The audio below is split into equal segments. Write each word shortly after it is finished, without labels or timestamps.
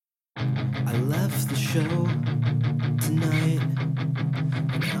I left the show tonight,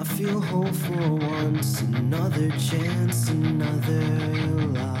 and I feel hopeful once. Another chance, another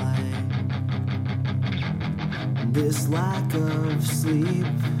lie. This lack of sleep,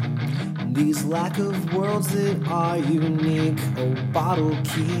 these lack of worlds that are unique. Oh, bottle,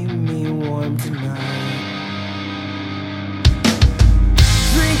 keep me warm tonight.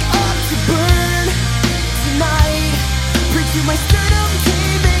 Drink up to burn tonight. Preach to my sternum.